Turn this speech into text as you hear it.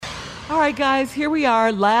All right, guys, here we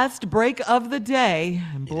are. Last break of the day.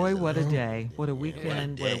 And boy, what a day. What a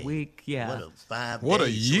weekend. What a week. Yeah. What a 5 days. What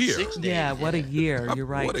a year. 6 days. Yeah, what a year. You're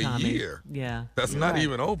right, What a Tommy. year. Yeah. That's not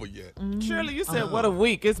even over yet. Shirley, you said what a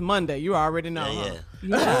week. It's Monday. You already know.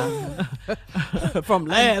 Yeah. Huh? From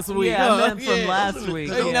last week. Yeah, huh? I meant from last week.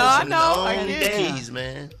 No, Yeah. I know. Long I get it. days,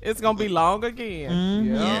 man. It's going to be long again.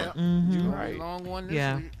 Yeah. You're right. Long one this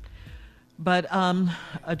Yeah. week. But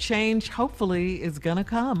a change hopefully is going to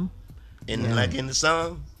come. And like in the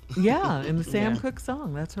song? Yeah, in the Sam Cooke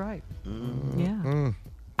song. That's right. Yeah.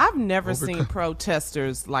 I've never seen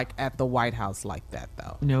protesters like at the White House like that,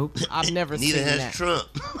 though. Nope. I've never seen Neither has that.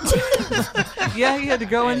 Trump. Yeah, he had to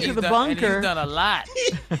go into the bunker. He's done a lot.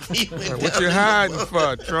 What you hiding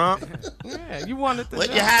for, Trump? Yeah, you wanted to What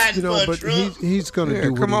know. you hiding You know, for, but Trump? he's going to Yeah,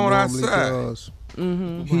 do what come he on normally outside.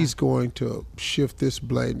 does. He's going to shift this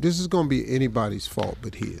blame. This is going to be anybody's fault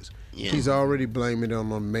but his. Yeah. He's already blaming it on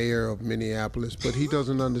the mayor of Minneapolis, but he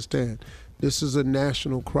doesn't understand. This is a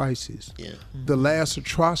national crisis. Yeah. The last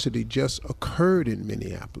atrocity just occurred in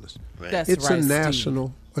Minneapolis. Right. That's It's right, a Steve.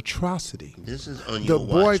 national atrocity. This is on The your watch,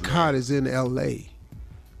 boycott man. is in L.A.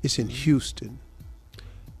 It's in Houston.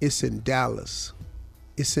 It's in Dallas.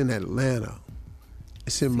 It's in Atlanta.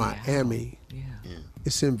 It's in Miami. Yeah.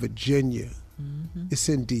 It's in Virginia. It's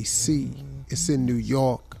in D.C. It's in New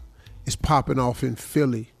York. It's popping off in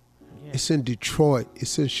Philly. It's in Detroit.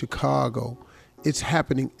 It's in Chicago. It's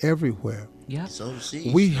happening everywhere. Yep. It's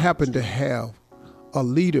overseas. We happen to have a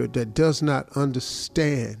leader that does not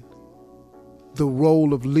understand the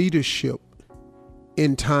role of leadership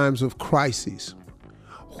in times of crises,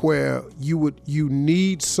 where you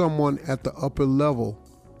need someone at the upper level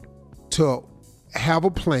to have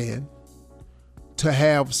a plan, to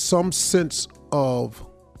have some sense of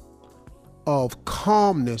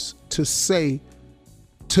calmness to say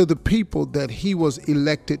to the people that he was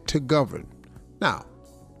elected to govern. Now,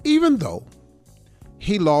 even though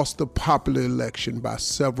he lost the popular election by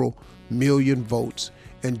several million votes,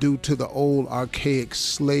 and due to the old archaic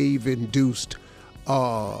slave-induced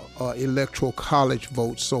electoral college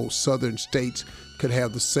votes, so southern states could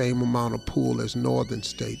have the same amount of pool as northern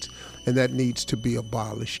states, and that needs to be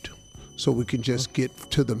abolished so we can just get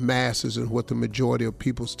to the masses and what the majority of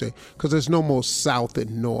people say, because there's no more South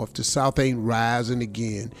and North. The South ain't rising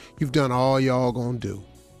again. You've done all y'all gonna do.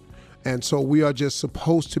 And so we are just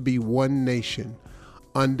supposed to be one nation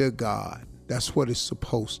under God. That's what it's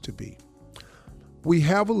supposed to be. We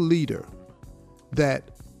have a leader that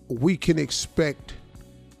we can expect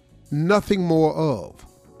nothing more of.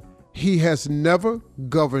 He has never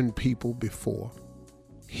governed people before.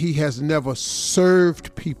 He has never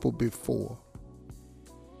served people before.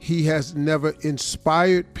 He has never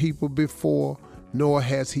inspired people before, nor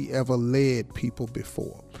has he ever led people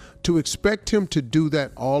before. To expect him to do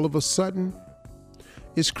that all of a sudden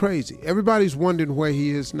is crazy. Everybody's wondering where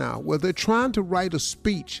he is now. Well, they're trying to write a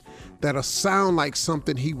speech that'll sound like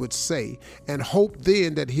something he would say and hope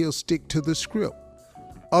then that he'll stick to the script.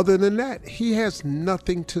 Other than that, he has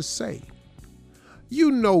nothing to say. You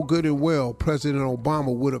know good and well President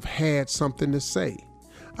Obama would have had something to say.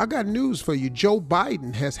 I got news for you. Joe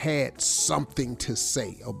Biden has had something to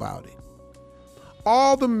say about it.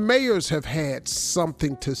 All the mayors have had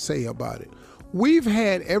something to say about it. We've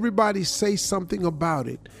had everybody say something about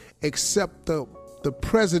it except the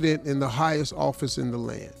president in the highest office in the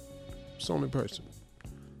land. It's the only person.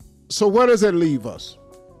 So where does that leave us?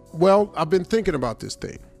 Well, I've been thinking about this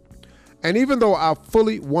thing. And even though I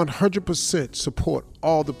fully 100% support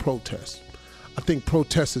all the protests, I think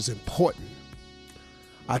protest is important.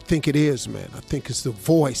 I think it is, man. I think it's the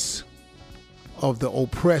voice of the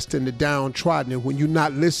oppressed and the downtrodden. And when you're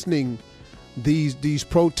not listening, these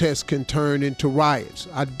protests can turn into riots.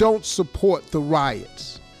 I don't support the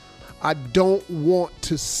riots. I don't want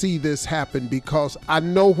to see this happen because I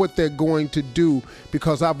know what they're going to do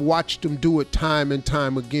because I've watched them do it time and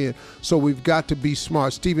time again. So we've got to be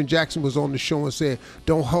smart. Stephen Jackson was on the show and said,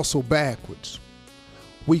 don't hustle backwards.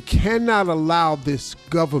 We cannot allow this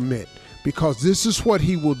government, because this is what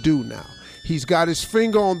he will do now. He's got his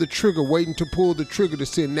finger on the trigger, waiting to pull the trigger to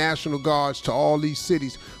send National Guards to all these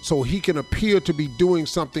cities so he can appear to be doing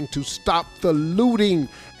something to stop the looting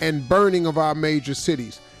and burning of our major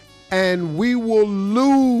cities. And we will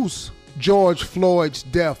lose George Floyd's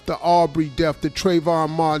death, the Arbery death, the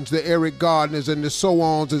Trayvon Martin's, the Eric Gardner's, and the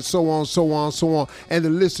so-ons and so on, so on, so on. And the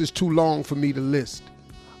list is too long for me to list.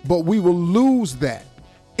 But we will lose that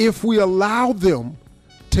if we allow them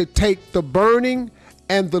to take the burning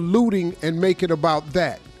and the looting and make it about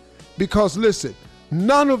that. Because listen,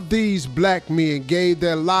 none of these black men gave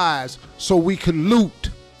their lives so we could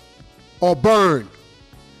loot or burn.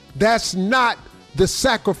 That's not the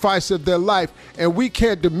sacrifice of their life, and we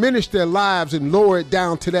can't diminish their lives and lower it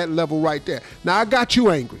down to that level right there. Now, I got you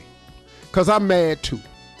angry, because I'm mad too.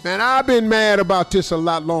 Man, I've been mad about this a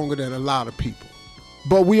lot longer than a lot of people.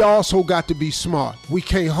 But we also got to be smart. We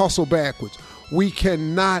can't hustle backwards. We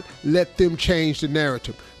cannot let them change the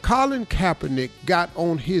narrative. Colin Kaepernick got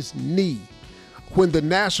on his knee when the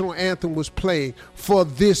national anthem was playing for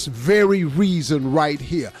this very reason right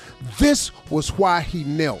here. This was why he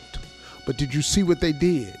knelt. But did you see what they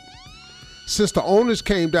did? Since the owners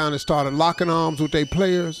came down and started locking arms with their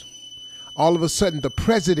players, all of a sudden the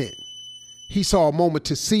president, he saw a moment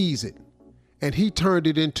to seize it, and he turned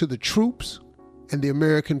it into the troops and the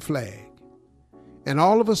American flag. And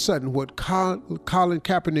all of a sudden, what Colin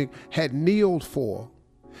Kaepernick had kneeled for,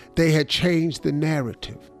 they had changed the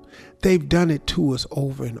narrative. They've done it to us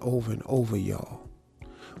over and over and over, y'all.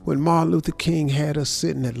 When Martin Luther King had us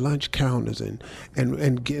sitting at lunch counters and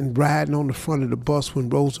riding on the front of the bus when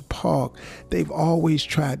Rosa Parks, they've always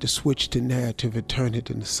tried to switch the narrative and turn it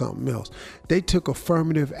into something else. They took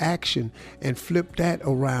affirmative action and flipped that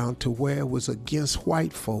around to where it was against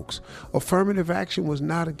white folks. Affirmative action was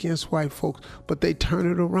not against white folks, but they turned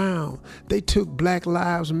it around. They took Black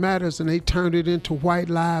Lives Matters and they turned it into White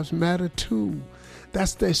Lives Matter too.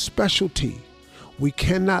 That's their specialty. We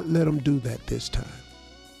cannot let them do that this time.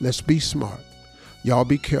 Let's be smart. Y'all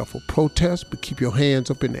be careful. Protest, but keep your hands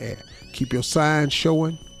up in the air. Keep your signs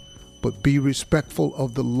showing, but be respectful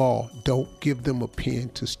of the law. Don't give them a pen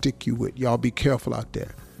to stick you with. Y'all be careful out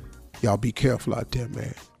there. Y'all be careful out there,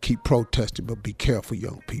 man. Keep protesting, but be careful,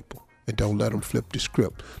 young people. And don't let them flip the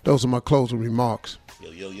script. Those are my closing remarks.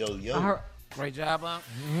 Yo. Great job, Unc.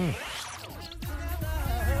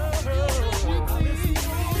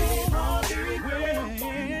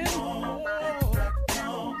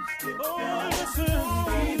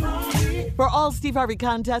 For all Steve Harvey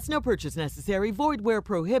contests, no purchase necessary, void where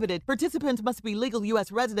prohibited. Participants must be legal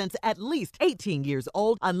U.S. residents at least 18 years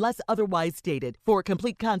old unless otherwise stated. For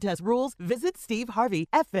complete contest rules, visit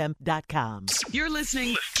steveharveyfm.com. You're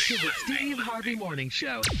listening to the Steve Harvey Morning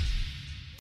Show.